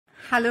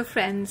Hello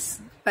friends,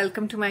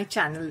 welcome to my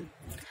channel.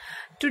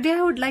 Today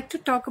I would like to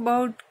talk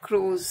about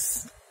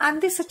crows.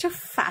 Aren't they such a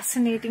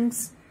fascinating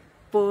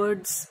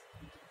birds?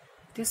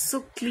 They're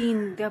so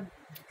clean, they're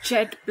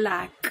jet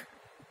black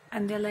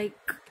and they're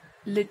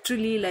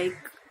literally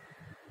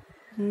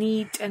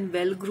neat and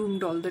well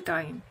groomed all the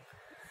time.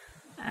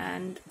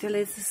 And they're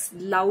like this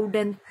loud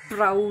and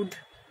proud,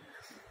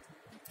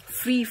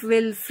 free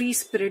will, free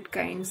spirit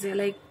kinds. They're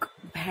like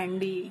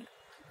handy.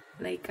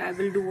 I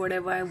will do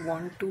whatever I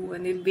want to,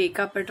 and they'll wake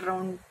up at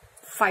around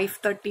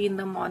 5:30 in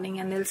the morning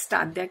and they'll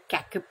start their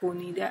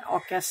cacophony, their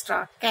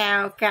orchestra,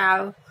 cow,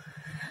 cow.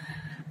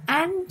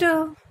 And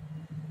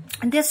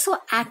they're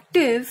so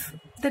active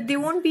that they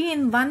won't be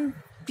in one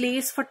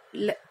place for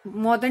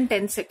more than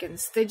 10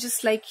 seconds. They're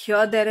just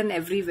here, there and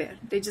everywhere.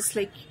 They're just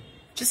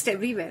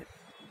everywhere.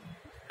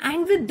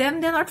 And with them,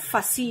 they're not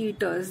fussy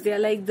eaters. They're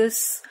like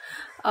this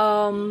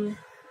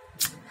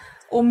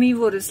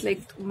omnivorous, they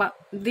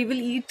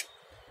will eat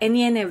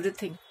any and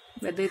everything,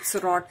 whether it's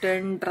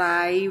rotten,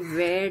 dry,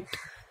 wet,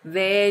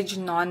 veg,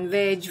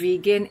 non-veg,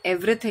 vegan,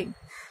 everything.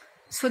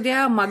 So they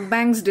are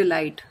mukbang's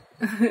delight.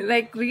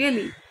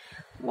 Really,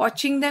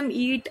 watching them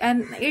eat,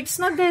 and it's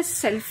not they're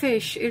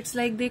selfish. It's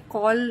like they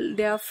call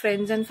their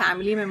friends and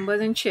family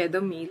members and share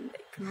the meal,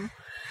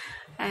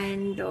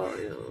 And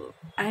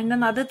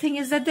another thing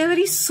is that they're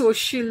very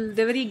social.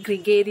 They're very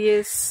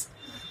gregarious,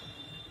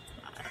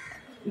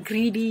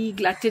 greedy,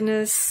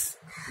 gluttonous.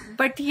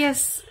 But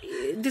yes,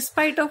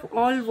 despite of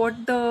all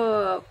what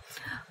the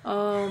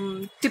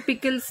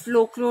typical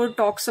folklore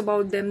talks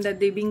about them, that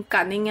they're being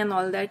cunning and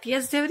all that,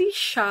 yes, they're very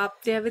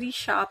sharp. They have very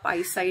sharp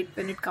eyesight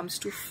when it comes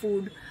to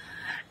food,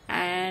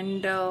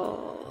 and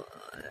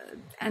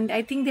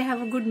I think they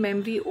have a good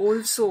memory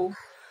also.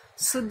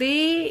 So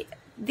they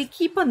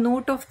keep a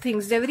note of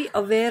things. They're very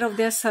aware of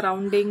their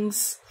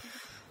surroundings,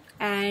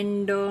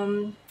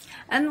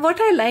 and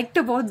what I liked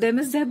about them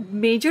is they're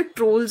major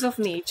trolls of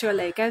nature.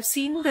 I've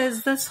seen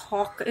there's this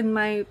hawk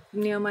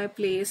near my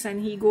place,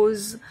 and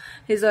his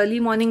early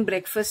morning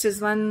breakfast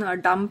is one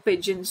dumb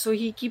pigeon. So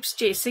he keeps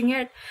chasing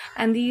it,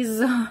 and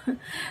these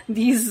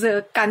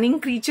cunning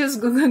creatures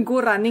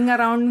go running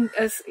around,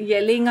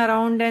 yelling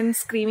around and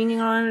screaming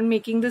around and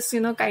making this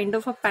kind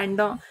of a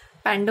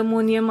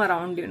pandemonium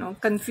around,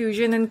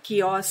 confusion and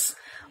chaos.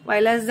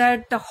 While as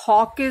that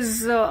hawk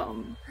is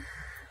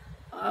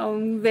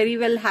very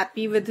well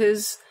happy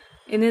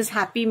in his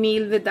happy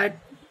meal with that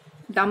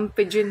dumb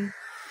pigeon.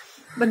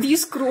 But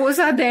these crows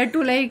are there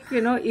to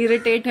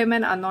irritate him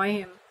and annoy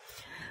him.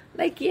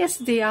 Yes,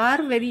 they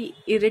are very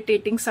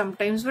irritating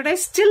sometimes, but I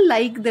still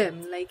like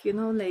them. They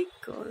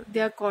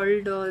are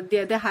called they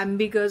are the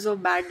hamburgers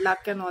of bad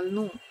luck and all.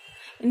 No,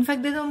 in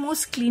fact, they're the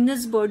most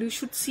cleanest bird. You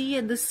should see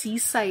at the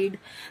seaside,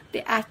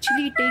 they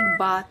actually take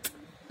bath,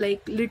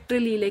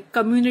 literally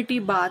community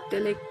bath.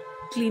 They're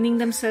cleaning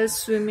themselves,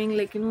 swimming,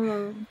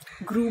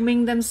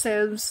 grooming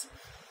themselves.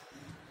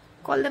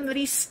 Call them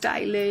very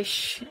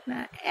stylish,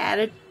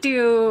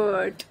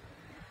 attitude.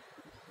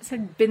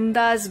 Said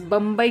bindas,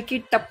 Bombay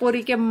ki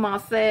tapori ke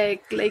mafek.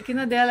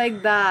 They are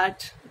like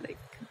that,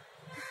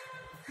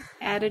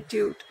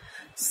 attitude.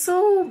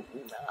 So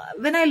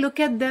when I look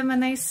at them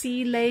and I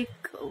see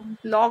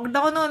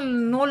lockdown or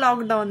no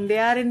lockdown, they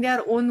are in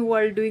their own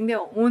world doing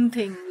their own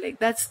thing.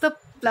 That's the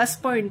plus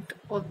point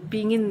of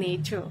being in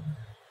nature.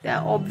 They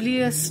are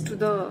oblivious to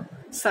the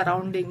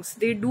surroundings.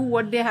 They do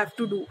what they have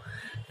to do.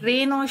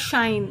 Rain or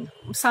shine,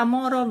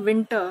 summer or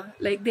winter,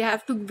 they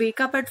have to wake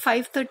up at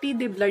 5:30.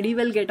 They bloody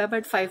well get up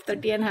at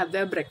 5:30 and have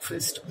their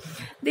breakfast.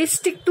 They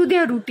stick to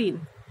their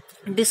routine.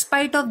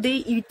 Despite of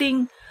they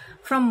eating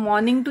from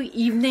morning to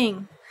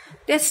evening,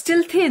 they're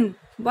still thin.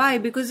 Why?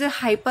 Because they're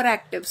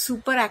hyperactive,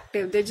 super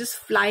active. They're just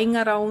flying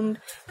around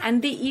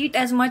and they eat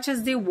as much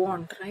as they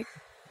want, right?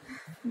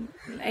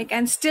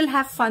 And still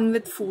have fun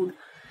with food.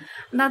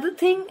 Another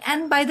thing,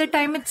 and by the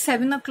time it's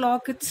 7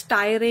 o'clock, it's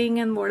tiring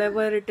and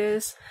whatever it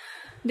is,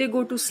 they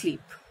go to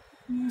sleep.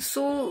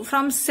 So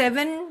from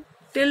 7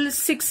 till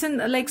 6 in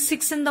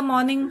the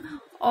morning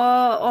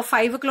or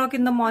 5 o'clock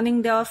in the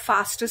morning, they are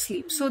fast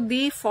asleep. So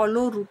they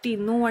follow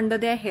routine. No wonder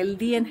they are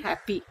healthy and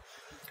happy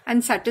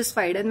and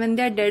satisfied. And when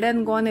they are dead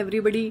and gone,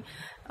 everybody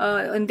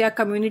in their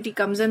community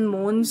comes and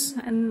moans,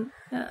 and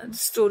the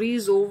story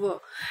is over.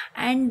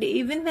 And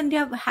even when they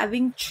are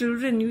having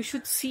children, you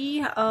should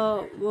see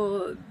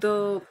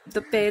the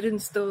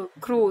parents, the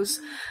crows,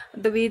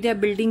 the way they are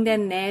building their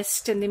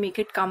nest and they make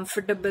it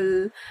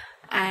comfortable.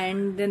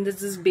 And then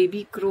there's this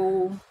baby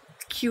crow,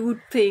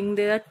 cute thing.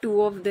 There are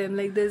two of them.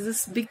 There's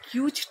this big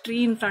huge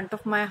tree in front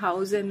of my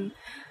house, and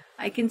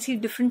I can see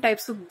different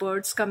types of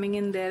birds coming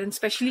in there, and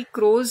especially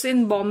crows.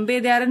 In Bombay,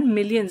 they are in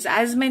millions.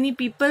 As many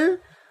people,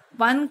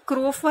 one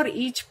crow for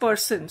each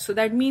person. So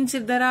that means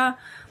if there are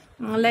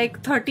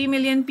 30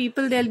 million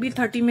people, there'll be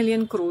 30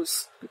 million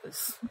crows,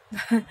 because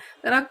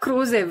there are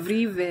crows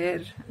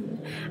everywhere.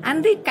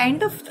 And they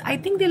I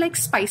think they like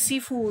spicy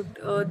food.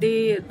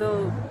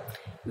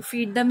 You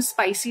feed them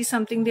spicy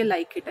something, they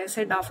like it. I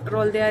said, after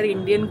all, they are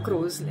Indian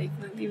crows.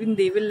 Even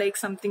they will like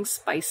something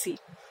spicy.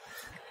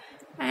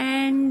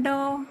 And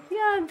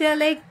yeah, they're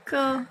like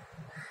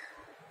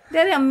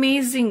they're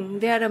amazing.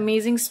 They are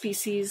amazing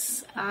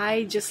species.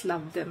 I just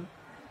love them.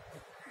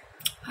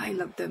 I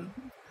love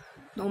them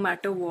no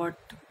matter what.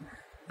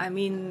 I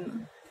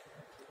mean,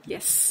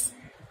 yes,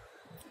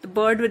 the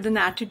bird with an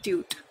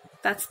attitude.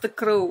 That's the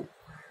crow.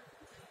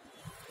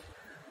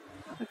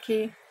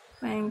 Okay,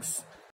 thanks.